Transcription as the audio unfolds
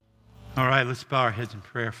All right, let's bow our heads in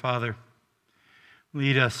prayer. Father,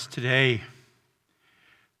 lead us today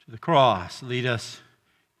to the cross. Lead us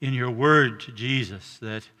in your word to Jesus,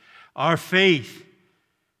 that our faith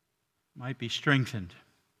might be strengthened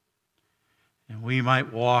and we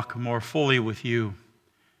might walk more fully with you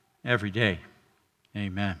every day.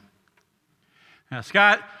 Amen. Now,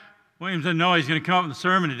 Scott Williams doesn't know he's going to come up in the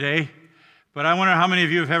sermon today, but I wonder how many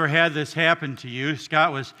of you have ever had this happen to you.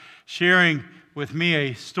 Scott was sharing with me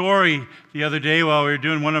a story the other day while we were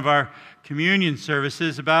doing one of our communion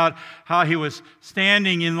services about how he was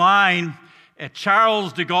standing in line at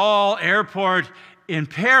Charles de Gaulle Airport in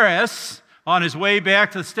Paris on his way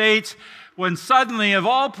back to the States, when suddenly, of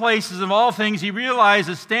all places, of all things, he realized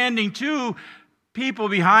that standing two people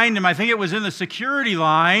behind him, I think it was in the security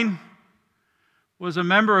line, was a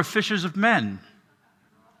member of Fishers of Men.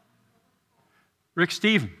 Rick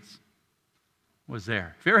Stevens was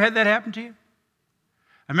there. Have you ever had that happen to you?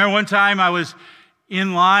 I remember one time I was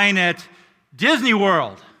in line at Disney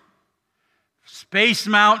World, Space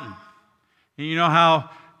Mountain. And you know how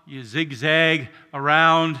you zigzag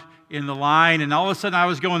around in the line, and all of a sudden I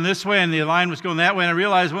was going this way and the line was going that way, and I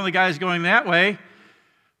realized one of the guys going that way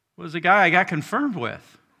was the guy I got confirmed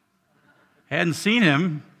with. Hadn't seen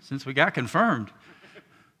him since we got confirmed.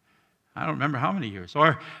 I don't remember how many years.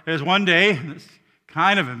 Or there's one day, it's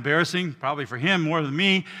kind of embarrassing, probably for him more than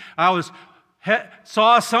me,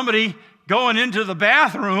 saw somebody going into the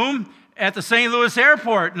bathroom at the St. Louis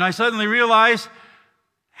airport, and I suddenly realized,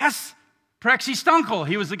 that's Prexy Stunkel.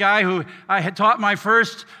 He was the guy who I had taught my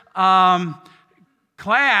first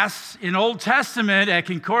class in Old Testament at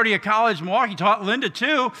Concordia College, Milwaukee. Taught Linda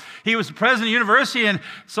too. He was the president of the university, and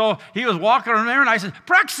so he was walking around there, and I said,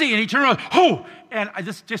 Prexy, and he turned around, oh, and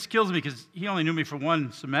this just kills me because he only knew me for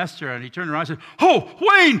one semester, and he turned around and said, oh,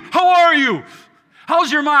 Wayne, how are you?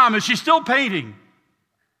 How's your mom? Is she still painting?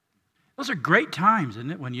 Those are great times,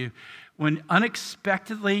 isn't it? When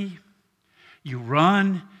unexpectedly you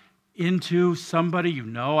run into somebody you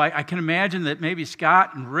know. I can imagine that maybe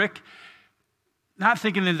Scott and Rick, not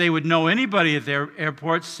thinking that they would know anybody at their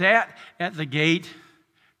airport, sat at the gate,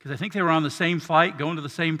 because I think they were on the same flight, going to the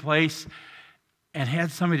same place, and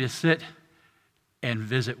had somebody to sit and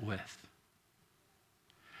visit with.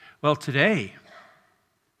 Well, today,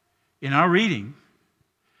 in our reading,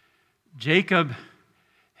 Jacob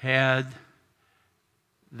had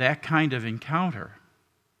that kind of encounter,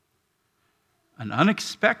 an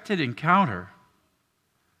unexpected encounter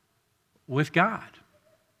with God.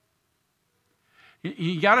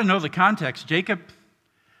 You got to know the context. Jacob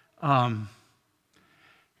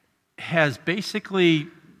has basically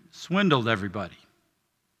swindled everybody.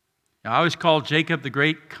 I always call Jacob the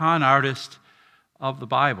great con artist of the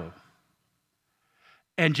Bible.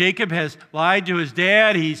 And Jacob has lied to his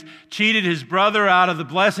dad. He's cheated his brother out of the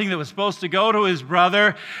blessing that was supposed to go to his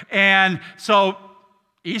brother. And so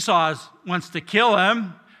Esau wants to kill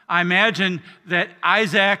him. I imagine that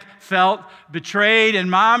Isaac felt betrayed,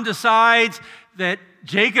 and mom decides that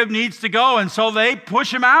Jacob needs to go, and so they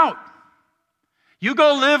push him out. You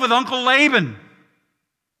go live with Uncle Laban,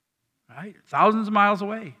 right? Thousands of miles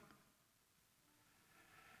away.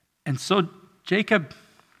 And so Jacob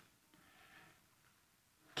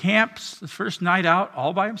camps the first night out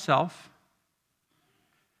all by himself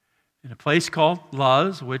in a place called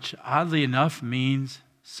Luz, which oddly enough means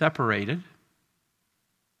separated.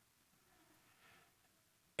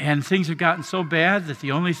 And things have gotten so bad that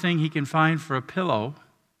the only thing he can find for a pillow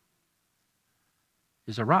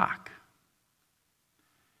is a rock.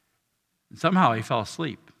 And somehow he fell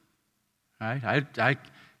asleep. Right? I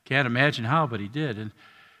can't imagine how, but he did. And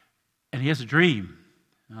he has a dream.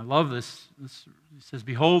 And I love this. He says,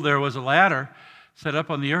 behold, there was a ladder set up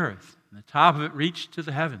on the earth, and the top of it reached to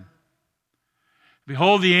the heaven.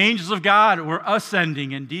 Behold, the angels of God were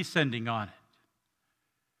ascending and descending on it.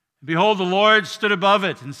 Behold, the Lord stood above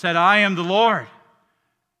it and said, I am the Lord,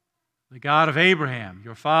 the God of Abraham,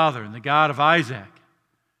 your father, and the God of Isaac.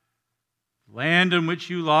 The land in which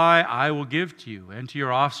you lie, I will give to you and to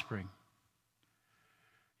your offspring.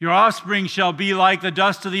 Your offspring shall be like the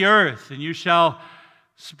dust of the earth, and you shall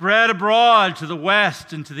spread abroad to the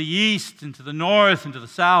west and to the east and to the north and to the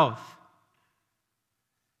south.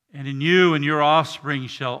 And in you and your offspring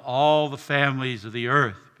shall all the families of the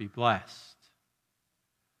earth be blessed.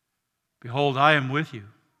 Behold, I am with you,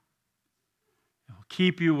 and will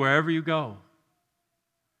keep you wherever you go,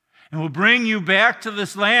 and will bring you back to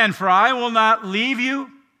this land, for I will not leave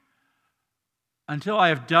you until I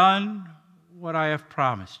have done what I have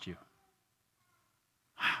promised you.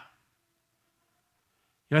 Wow.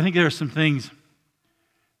 I think there are some things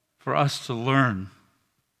for us to learn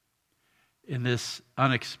in this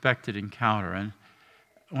unexpected encounter. And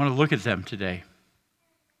I want to look at them today.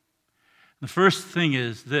 The first thing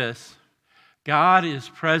is this: God is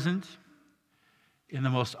present in the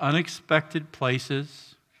most unexpected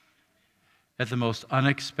places at the most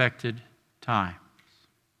unexpected times.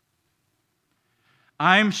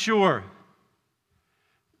 I'm sure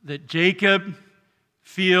that Jacob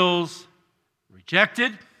feels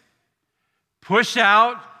rejected, pushed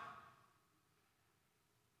out,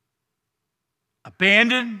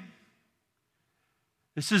 abandoned.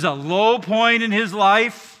 This is a low point in his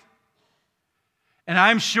life. And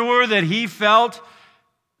I'm sure that he felt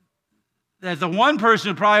that the one person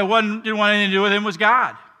who probably didn't want anything to do with him was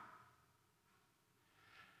God.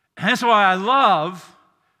 And that's why I love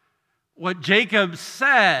what Jacob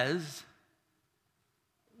says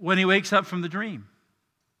when he wakes up from the dream.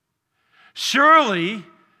 Surely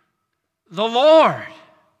the Lord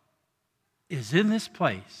is in this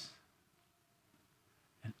place,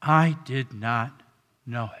 and I did not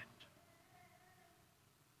know it.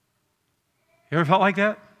 You ever felt like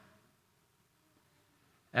that?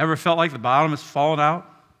 Ever felt like the bottom has fallen out?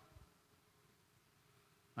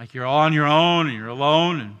 Like you're all on your own and you're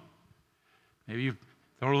alone, and maybe you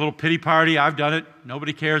throw a little pity party. I've done it.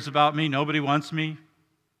 Nobody cares about me. Nobody wants me.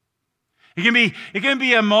 It can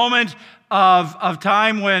be a moment of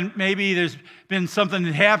time when maybe there's been something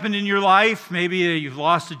that happened in your life. Maybe you've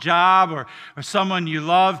lost a job, or someone you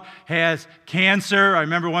love has cancer. I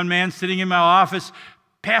remember one man sitting in my office: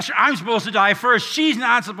 "Pastor, I'm supposed to die first. She's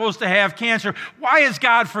not supposed to have cancer. Why has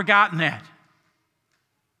God forgotten that?"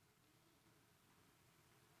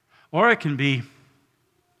 Or it can be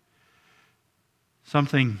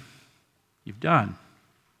something you've done,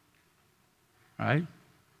 right?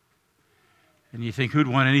 And you think, who'd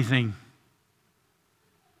want anything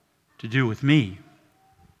to do with me?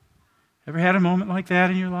 Ever had a moment like that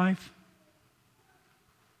in your life?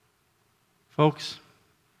 Folks,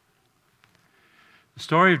 the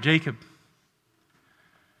story of Jacob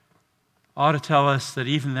ought to tell us that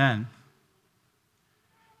even then,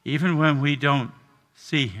 even when we don't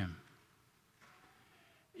see him,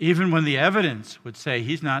 even when the evidence would say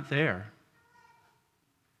he's not there,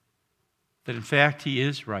 that in fact he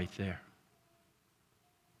is right there.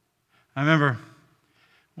 I remember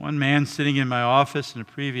one man sitting in my office in a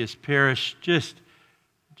previous parish, just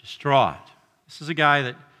distraught. This is a guy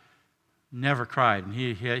that never cried, and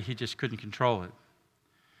he just couldn't control it.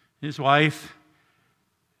 His wife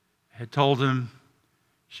had told him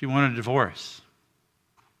she wanted a divorce,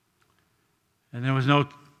 and there was no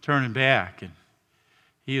turning back. And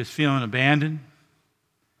he was feeling abandoned,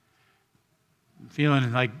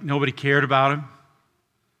 feeling like nobody cared about him.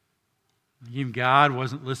 Even God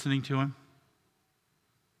wasn't listening to him.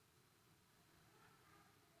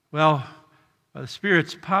 Well, by the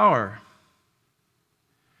Spirit's power,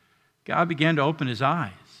 God began to open his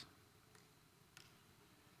eyes,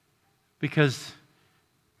 because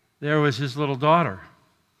there was his little daughter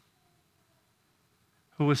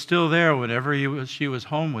who was still there whenever she was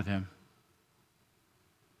home with him,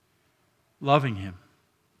 loving him.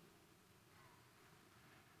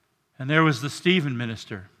 And there was the Stephen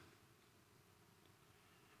minister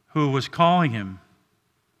who was calling him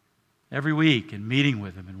every week and meeting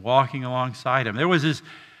with him and walking alongside him. There was his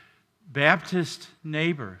Baptist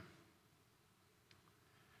neighbor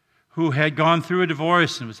who had gone through a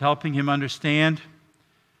divorce and was helping him understand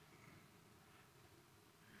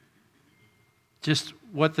just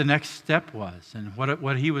what the next step was and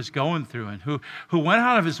what he was going through, and who went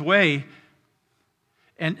out of his way.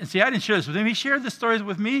 And see, I didn't share this with him. He shared the stories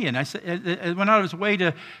with me, and I went out of his way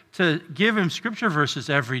to give him scripture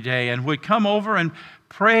verses every day, and would come over and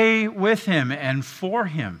pray with him and for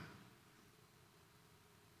him.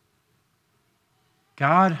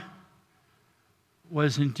 God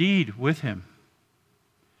was indeed with him.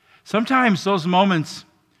 Sometimes those moments,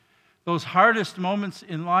 those hardest moments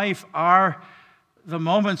in life, are the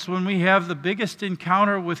moments when we have the biggest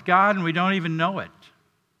encounter with God and we don't even know it.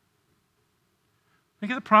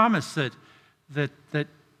 Think of the promise that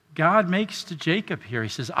God makes to Jacob here. He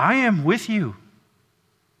says, "I am with you.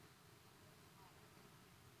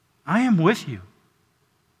 I am with you,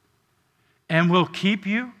 and will keep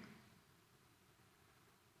you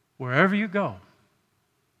wherever you go."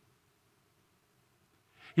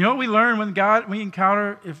 You know what we learn when we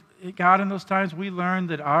encounter God in those times? We learn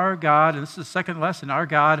that our God, and this is the second lesson, our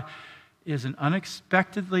God is an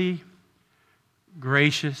unexpectedly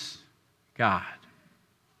gracious God.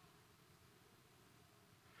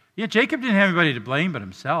 Yeah, Jacob didn't have anybody to blame but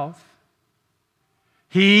himself.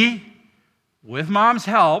 He, with mom's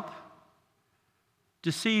help,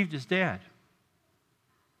 deceived his dad.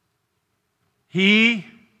 He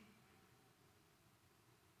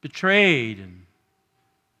betrayed and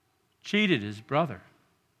cheated his brother.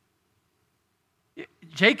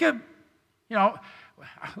 Jacob, I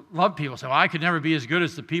love people say, well, I could never be as good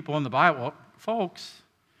as the people in the Bible. Well, folks,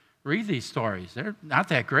 read these stories. They're not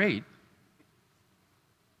that great.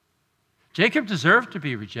 Jacob deserved to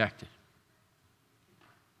be rejected.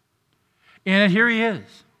 And here he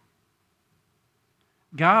is.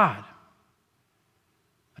 God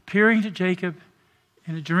appearing to Jacob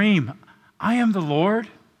in a dream. I am the Lord,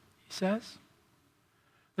 he says.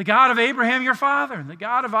 The God of Abraham, your father, and the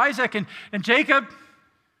God of Isaac. And Jacob,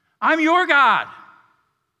 I'm your God.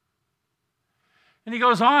 And he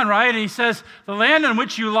goes on, right? And he says, the land on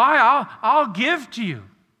which you lie, I'll give to you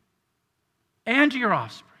and to your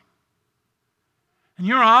offspring. And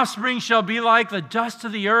your offspring shall be like the dust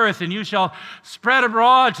of the earth, and you shall spread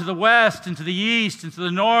abroad to the west and to the east and to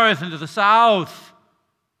the north and to the south.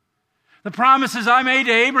 The promises I made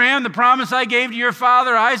to Abraham, the promise I gave to your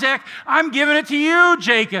father Isaac, I'm giving it to you,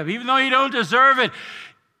 Jacob, even though you don't deserve it.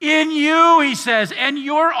 In you, he says, and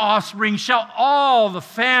your offspring shall all the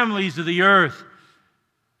families of the earth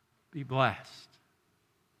be blessed.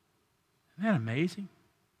 Isn't that amazing?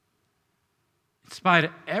 In spite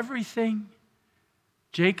of everything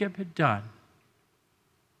Jacob had done,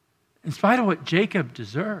 in spite of what Jacob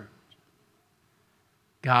deserved,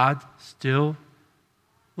 God still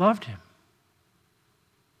loved him.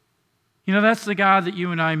 That's the God that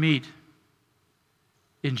you and I meet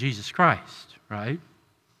in Jesus Christ, right?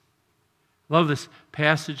 Love this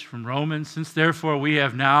passage from Romans. Since therefore we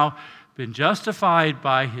have now been justified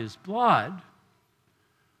by his blood.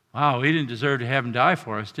 Wow, we didn't deserve to have him die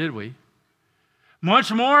for us, did we?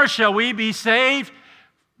 Much more shall we be saved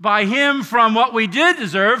by him from what we did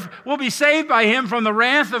deserve. We'll be saved by him from the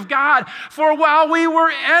wrath of God. For while we were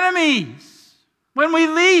enemies, when we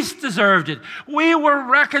least deserved it, we were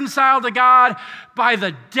reconciled to God by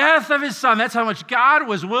the death of his Son. That's how much God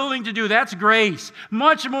was willing to do. That's grace.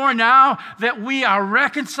 Much more now that we are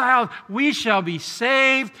reconciled, we shall be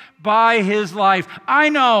saved by his life. I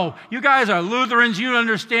know you guys are Lutherans. You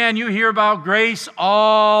understand. You hear about grace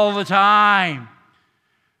all the time.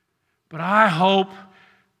 But I hope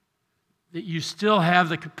that you still have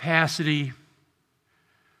the capacity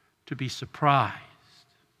to be surprised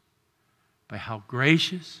by how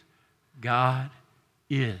gracious God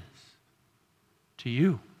is to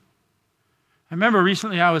you. I remember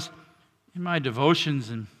recently I was in my devotions,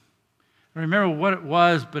 and I remember what it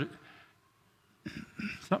was, but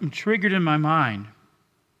something triggered in my mind.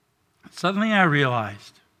 Suddenly I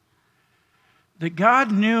realized that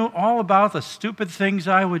God knew all about the stupid things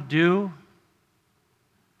I would do,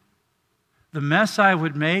 the mess I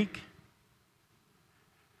would make.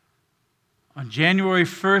 On January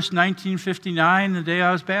 1st, 1959, the day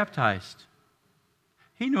I was baptized.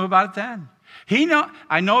 He knew about it then.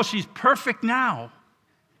 I know she's perfect now.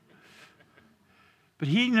 But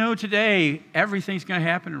he knew today everything's going to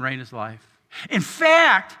happen in Raina's life. In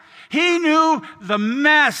fact, he knew the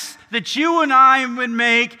mess that you and I would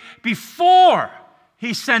make before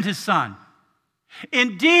he sent his Son.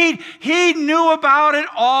 Indeed, he knew about it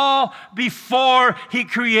all before he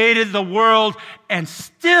created the world, and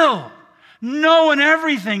still, knowing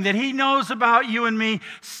everything that he knows about you and me,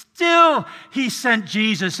 still he sent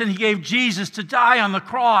Jesus, and he gave Jesus to die on the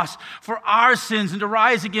cross for our sins and to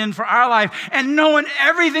rise again for our life. And knowing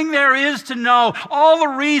everything there is to know, all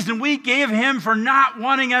the reason we gave him for not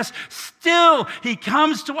wanting us, still he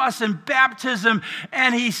comes to us in baptism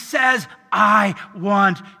and he says, I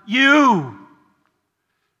want you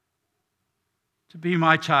to be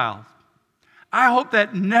my child. I hope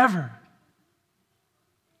that never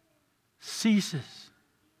ceases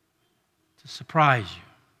to surprise you.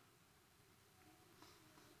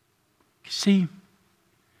 See,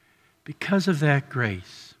 because of that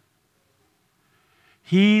grace,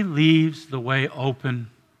 he leaves the way open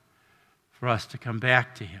for us to come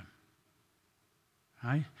back to him.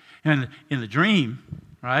 Right? And in the dream,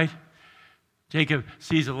 right, Jacob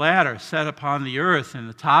sees a ladder set upon the earth, and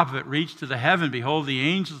the top of it reached to the heaven. Behold, the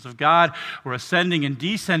angels of God were ascending and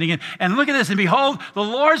descending. And look at this, and behold, the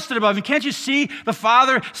Lord stood above. And can't you see the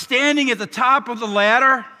Father standing at the top of the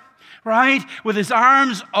ladder, right, with his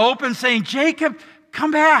arms open, saying, Jacob,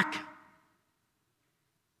 come back.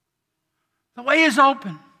 The way is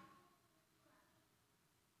open.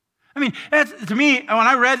 I mean, to me, when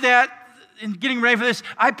I read that, in getting ready for this,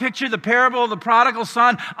 I pictured the parable of the prodigal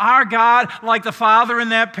son, our God, like the father in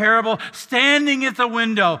that parable, standing at the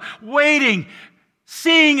window, waiting,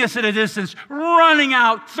 seeing us at a distance, running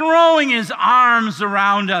out, throwing his arms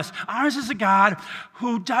around us. Ours is a God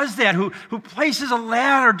who does that, who places a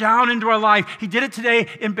ladder down into our life. He did it today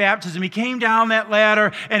in baptism. He came down that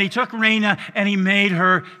ladder and he took Raina and he made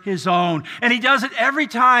her his own. And he does it every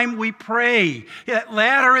time we pray. That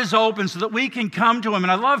ladder is open so that we can come to him.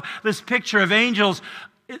 And I love this picture of angels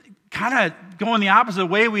kind of going the opposite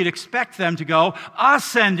way we'd expect them to go,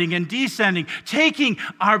 ascending and descending, taking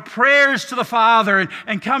our prayers to the Father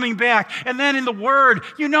and coming back. And then in the Word,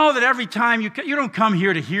 you know that every time you don't come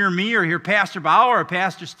here to hear me or hear Pastor Bauer or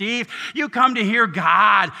Pastor Steve. You come to hear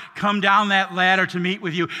God come down that ladder to meet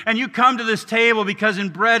with you. And you come to this table because in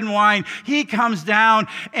bread and wine, he comes down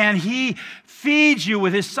and he feeds you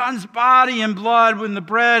with his Son's body and blood in the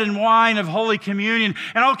bread and wine of Holy Communion.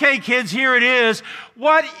 And okay, kids, here it is.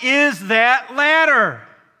 What is that ladder?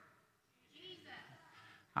 Jesus.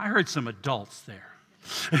 I heard some adults there.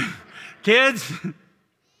 Kids,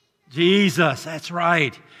 Jesus, that's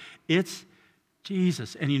right. It's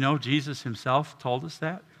Jesus. And you know, Jesus himself told us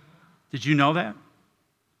that. Did you know that?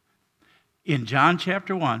 In John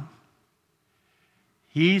chapter 1,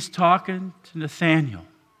 he's talking to Nathanael.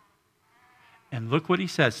 And look what he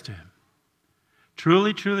says to him.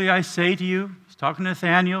 Truly, truly, I say to you, he's talking to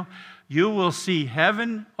Nathanael, you will see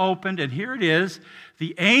heaven opened, and here it is,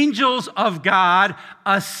 the angels of God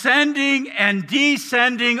ascending and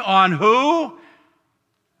descending on who?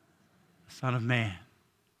 The Son of Man.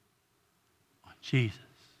 On Jesus.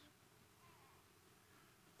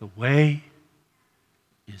 The way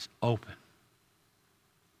is open.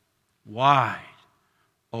 Wide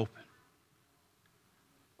open.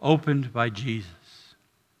 Opened by Jesus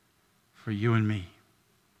for you and me.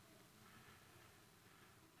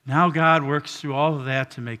 Now God works through all of that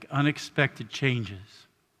to make unexpected changes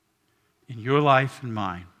in your life and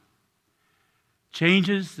mine.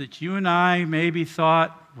 Changes that you and I maybe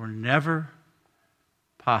thought were never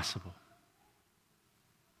possible.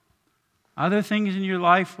 Are there things in your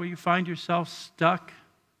life where you find yourself stuck?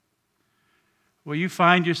 Where you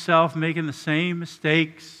find yourself making the same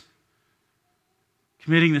mistakes?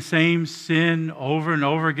 Committing the same sin over and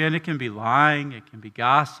over again? It can be lying, it can be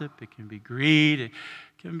gossip, it can be greed, it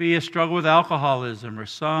can be a struggle with alcoholism or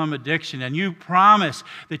some addiction. And you promise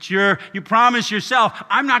that you promise yourself,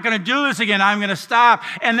 I'm not going to do this again, I'm going to stop.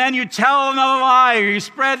 And then you tell another lie, or you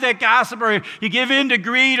spread that gossip, or you give in to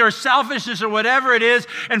greed or selfishness or whatever it is.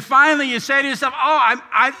 And finally you say to yourself,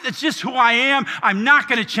 it's just who I am. I'm not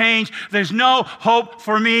going to change. There's no hope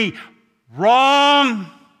for me. Wrong.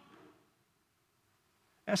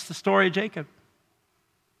 That's the story of Jacob.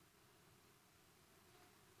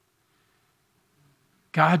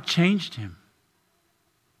 God changed him.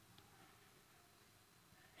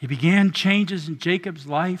 He began changes in Jacob's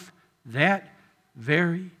life that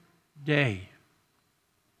very day.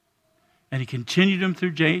 And he continued them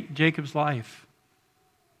through Jacob's life.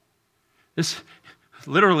 This is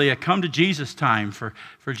literally a come to Jesus time for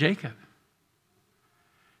Jacob.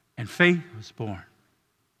 And faith was born.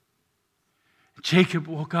 Jacob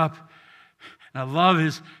woke up, and I love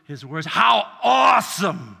his words. How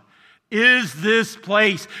awesome is this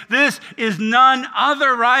place? This is none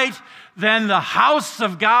other, right, than the house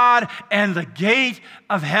of God and the gate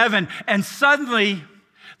of heaven. And suddenly,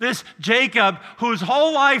 this Jacob, whose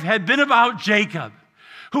whole life had been about Jacob,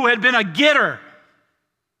 who had been a getter,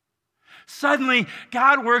 suddenly,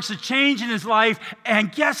 God works a change in his life,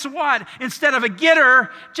 and guess what? Instead of a getter,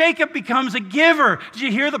 Jacob becomes a giver. Did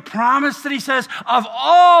you hear the promise that he says, of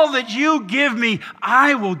all that you give me,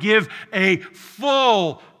 I will give a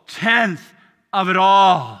full tenth of it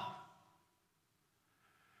all.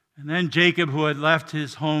 And then Jacob, who had left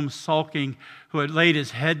his home sulking, who had laid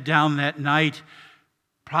his head down that night,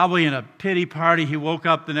 probably in a pity party, he woke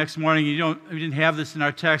up the next morning. We didn't have this in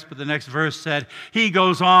our text, but the next verse said, he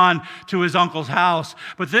goes on to his uncle's house.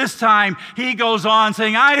 But this time, he goes on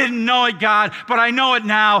saying, I didn't know it, God, but I know it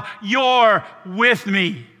now. You're with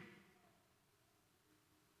me.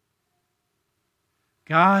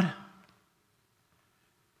 God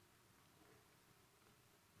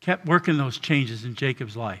kept working those changes in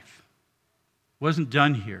Jacob's life. Wasn't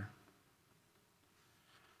done here.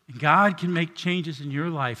 God can make changes in your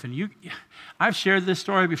life. And I've shared this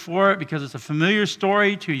story before because it's a familiar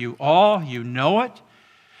story to you all. You know it.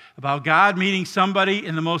 About God meeting somebody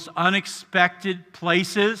in the most unexpected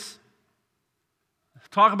places.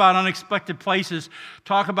 Talk about unexpected places.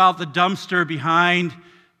 Talk about the dumpster behind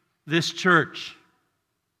this church.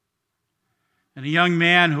 And a young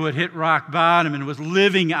man who had hit rock bottom and was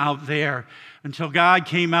living out there until God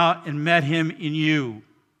came out and met him in you.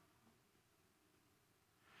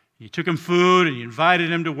 He took him food, and he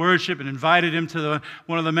invited him to worship, and invited him to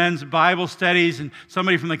one of the men's Bible studies, and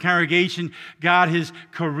somebody from the congregation got his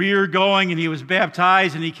career going, and he was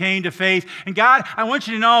baptized, and he came to faith. And God, I want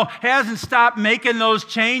you to know, hasn't stopped making those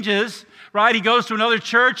changes, right? He goes to another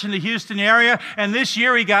church in the Houston area, and this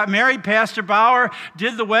year he got married. Pastor Bauer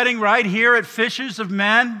did the wedding right here at Fishers of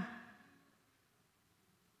Men.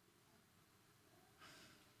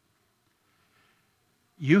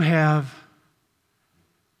 You have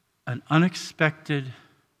an unexpectedly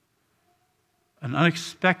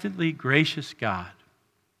gracious God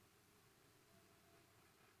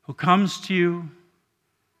who comes to you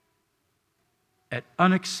at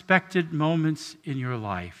unexpected moments in your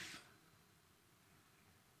life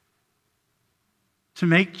to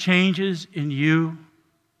make changes in you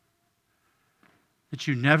that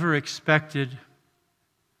you never expected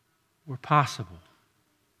were possible.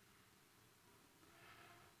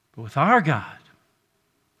 But with our God,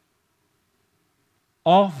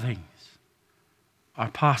 all things are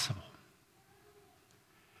possible.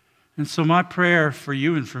 And so my prayer for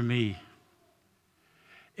you and for me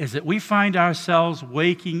is that we find ourselves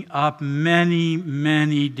waking up many,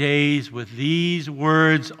 many days with these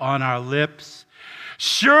words on our lips.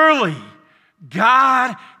 Surely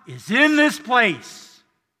God is in this place.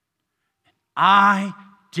 I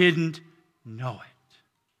didn't know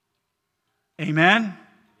it. Amen?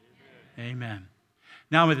 Amen.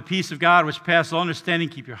 Now may the peace of God, which passes all understanding,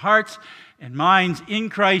 keep your hearts and minds in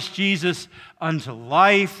Christ Jesus unto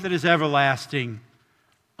life that is everlasting.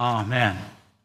 Amen.